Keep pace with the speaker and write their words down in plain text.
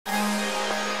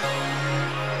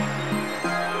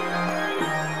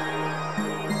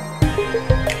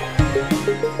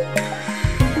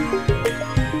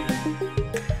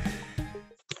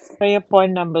Prayer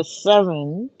point number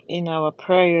 7 in our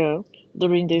prayer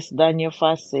during this Daniel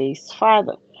fast says,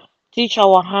 Father, teach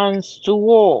our hands to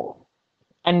war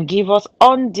and give us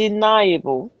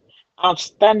undeniable,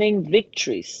 outstanding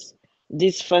victories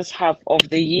this first half of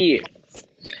the year.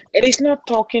 It is not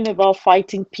talking about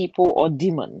fighting people or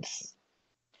demons.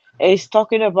 It is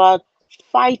talking about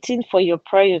fighting for your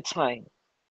prayer time.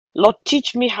 Lord,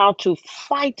 teach me how to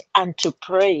fight and to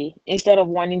pray instead of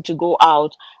wanting to go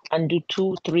out and do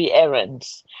two, three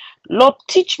errands. Lord,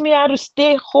 teach me how to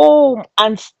stay home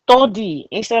and study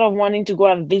instead of wanting to go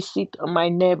and visit my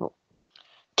neighbor.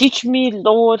 Teach me,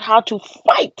 Lord, how to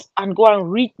fight and go and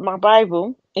read my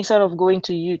Bible instead of going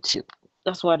to YouTube.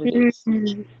 That's what it is.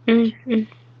 Mm, mm,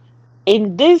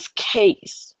 In this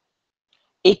case,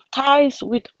 it ties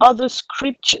with other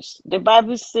scriptures. The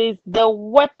Bible says the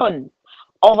weapon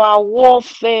of our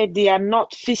warfare, they are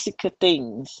not physical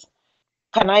things.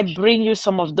 Can I bring you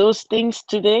some of those things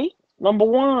today? Number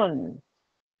one,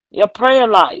 your prayer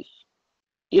life,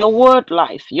 your word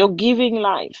life, your giving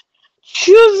life.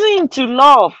 Choosing to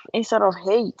love instead of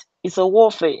hate is a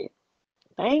warfare.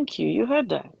 Thank you. You heard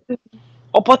that.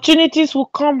 Opportunities will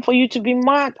come for you to be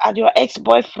mad at your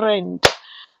ex-boyfriend,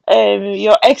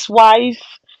 your ex-wife,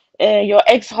 your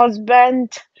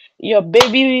ex-husband, your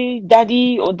baby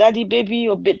daddy or daddy baby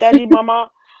or daddy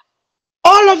mama.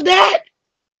 All of that.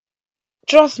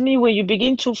 Trust me, when you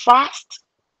begin to fast,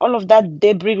 all of that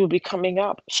debris will be coming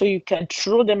up so you can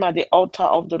throw them at the altar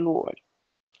of the Lord.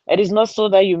 It is not so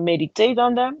that you meditate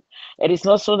on them. It is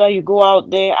not so that you go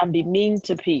out there and be mean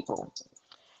to people.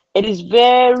 It is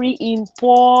very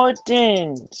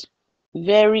important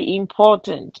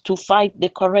to fight the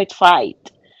correct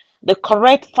fight. The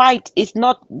correct fight is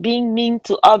not being mean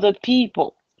to other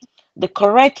people. The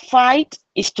correct fight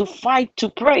is to fight to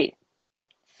pray,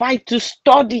 fight to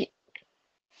study,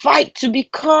 fight to be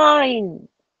kind,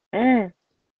 mm,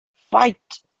 fight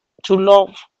to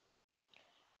love.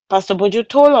 Pastor Bojo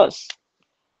told us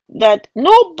that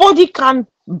nobody can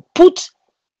put,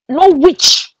 no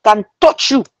witch can touch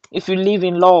you if you live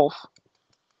in love.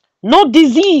 No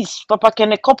disease, Papa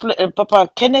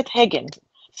Kenneth Hagen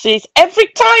says, every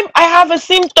time I have a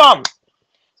symptom,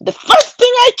 the first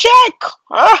thing I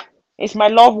check is my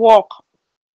love walk.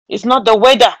 It's not the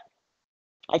weather.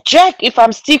 I check if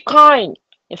I'm still kind,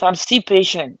 if I'm still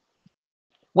patient.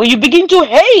 When you begin to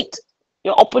hate,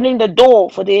 you're opening the door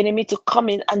for the enemy to come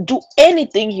in and do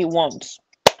anything he wants.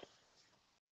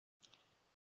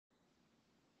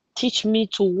 Teach me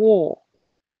to war.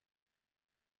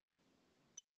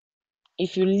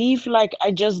 If you live like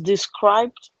I just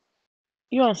described,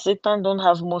 you and Satan don't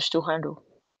have much to handle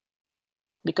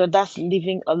because that's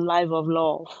living a life of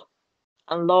love.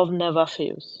 And love never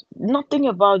fails. Nothing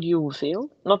about you will fail.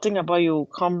 Nothing about you will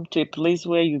come to a place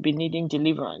where you'll be needing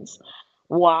deliverance.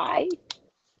 Why?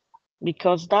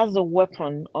 Because that's the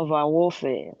weapon of our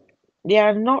warfare. They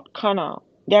are not carnal,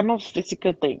 they are not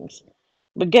physical things.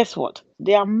 But guess what?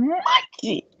 They are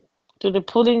mighty to the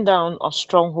pulling down of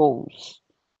strongholds.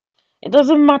 It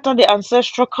doesn't matter the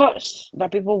ancestral curse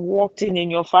that people walked in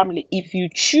your family. If you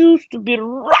choose to be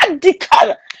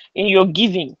radical in your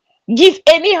giving, give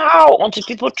anyhow until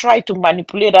people try to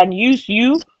manipulate and use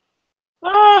you,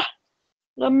 ah,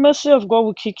 the mercy of God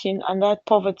will kick in, and that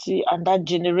poverty and that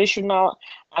generational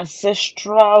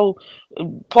ancestral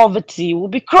poverty will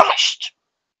be crushed.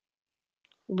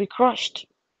 Will be crushed.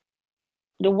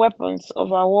 The weapons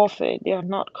of our warfare, they are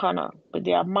not carnal, but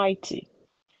they are mighty.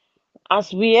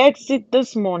 As we exit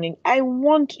this morning, I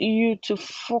want you to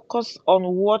focus on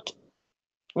what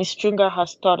Miss Stringer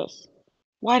has taught us.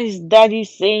 What is Daddy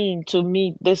saying to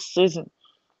me this season?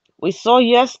 We saw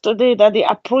yesterday that the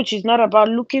approach is not about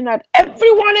looking at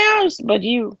everyone else but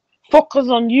you. Focus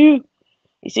on you.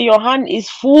 You see, your hand is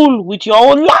full with your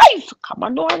own life. Come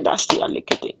on, no understand.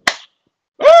 Look at it.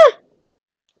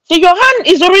 See, your hand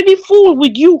is already full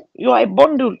with you. You are a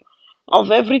bundle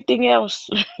of everything else.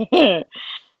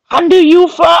 Handle you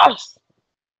first.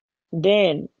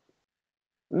 Then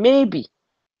maybe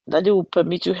that it will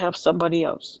permit you to help somebody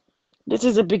else. This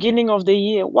is the beginning of the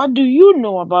year. What do you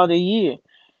know about the year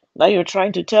that you're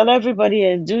trying to tell everybody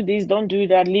else? Do this, don't do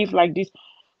that, live like this.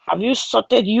 Have you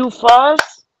sorted you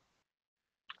first?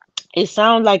 It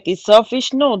sounds like it's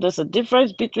selfish. No, there's a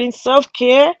difference between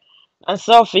self-care and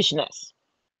selfishness.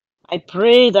 I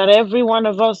pray that every one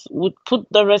of us would put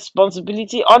the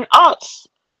responsibility on us.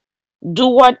 Do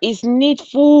what is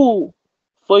needful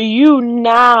for you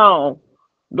now.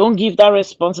 Don't give that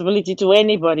responsibility to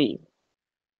anybody.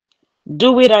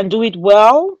 Do it and do it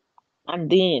well, and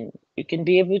then you can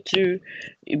be able to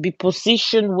be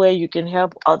positioned where you can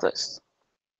help others.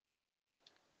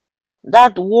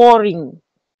 That warring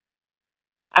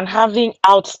and having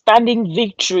outstanding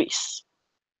victories.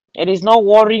 It is not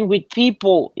warring with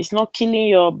people. It's not killing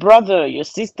your brother, your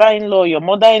sister-in-law, your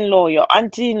mother-in-law, your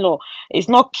auntie-in-law. It's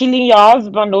not killing your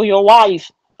husband or your wife.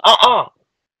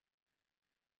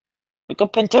 Because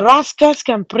Pentarascas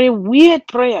can pray weird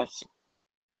prayers.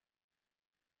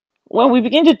 When we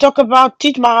begin to talk about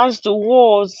teach my hands to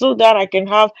war so that I can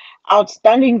have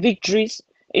outstanding victories,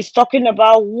 it's talking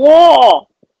about war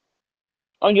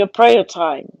on your prayer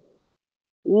time.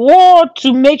 War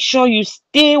to make sure you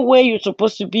stay where you're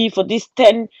supposed to be for these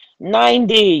 9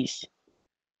 days.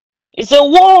 It's a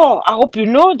war. I hope you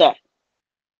know that.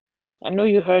 I know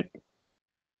you heard.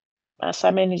 My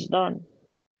assignment is done.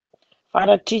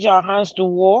 Father, teach our hands to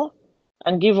war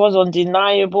and give us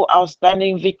undeniable,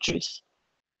 outstanding victories.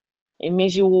 It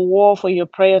means you will war for your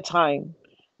prayer time.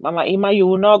 Mama Ima, you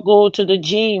will not go to the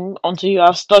gym until you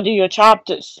have studied your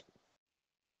chapters.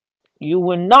 You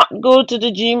will not go to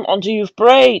the gym until you've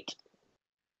prayed.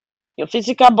 Your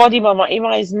physical body, Mama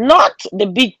Ima, is not the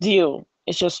big deal.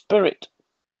 It's your spirit.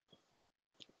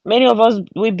 Many of us,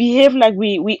 we behave like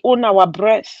we own our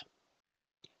breath.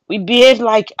 We behave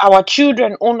like our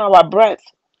children own our breath.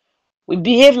 We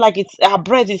behave like it's our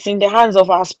breath is in the hands of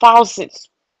our spouses.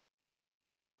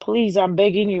 Please, I'm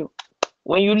begging you.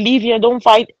 When you leave here, don't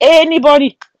fight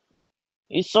anybody.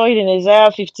 You saw it in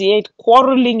Isaiah 58.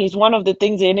 Quarreling is one of the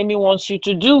things the enemy wants you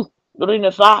to do during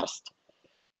the fast.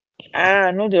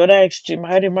 No, the other extreme.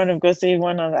 I heard a man of God say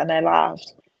one and I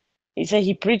laughed. He said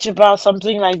he preached about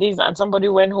something like this and somebody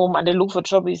went home and they looked for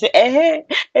trouble. He said,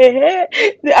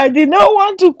 I did not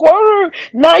want to quarrel.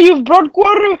 Now you've brought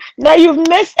quarrel. Now you've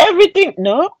messed everything.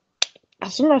 No.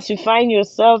 As soon as you find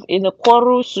yourself in a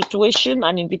quarrel situation,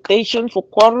 an invitation for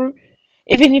quarrel,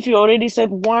 even if you already said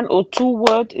one or two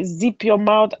words, zip your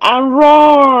mouth and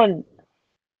run.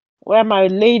 Where are my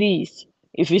ladies?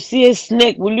 If you see a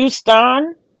snake, will you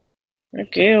stand?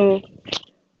 Okay.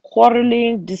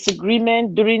 Quarreling,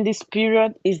 disagreement during this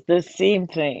period is the same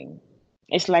thing.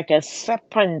 It's like a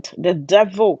serpent. The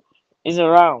devil is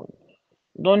around.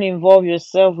 Don't involve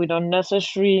yourself with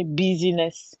unnecessary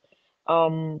busyness.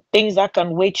 Things that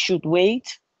can wait should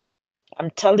wait. I'm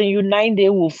telling you, 9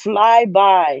 days will fly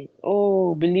by.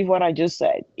 Oh, believe what I just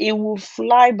said. It will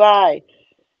fly by.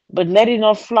 But let it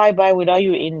not fly by without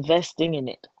you investing in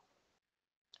it.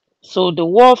 So the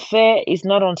warfare is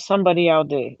not on somebody out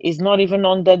there. It's not even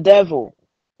on the devil.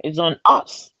 It's on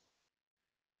us.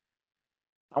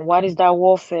 And what is that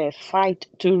warfare? Fight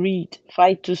to read,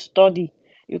 fight to study.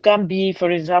 You can't be,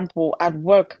 for example, at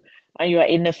work and you are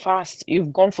in a fast.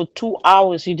 You've gone for 2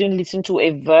 hours. You didn't listen to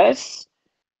a verse.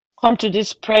 Come to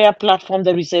this prayer platform.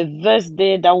 There is a verse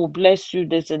there that will bless you.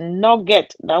 There's a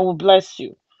nugget that will bless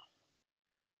you.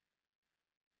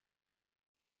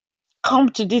 Come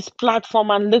to this platform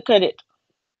and look at it.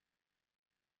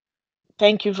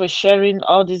 Thank you for sharing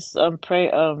all this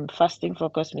prayer fasting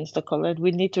focus, Mr. Colette.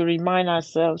 We need to remind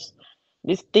ourselves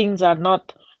these things are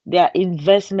not their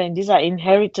investment, these are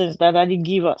inheritance that Daddy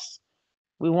give us.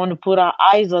 We want to put our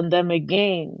eyes on them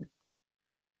again.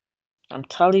 I'm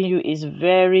telling you, it's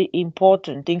very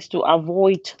important. Things to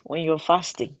avoid when you're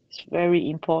fasting. It's very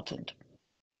important.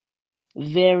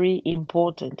 Very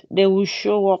important. They will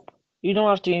show up. You don't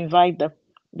have to invite them.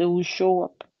 They will show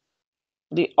up.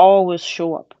 They always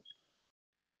show up.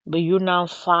 But you now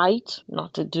fight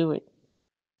not to do it.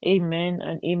 Amen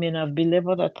and amen. I've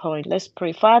belabored that point. Let's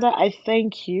pray. Father, I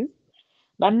thank you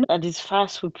that this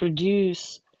fast will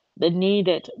produce the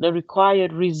needed, the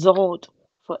required result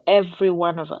for every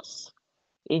one of us.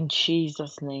 In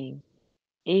Jesus' name.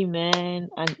 Amen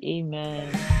and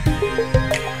amen.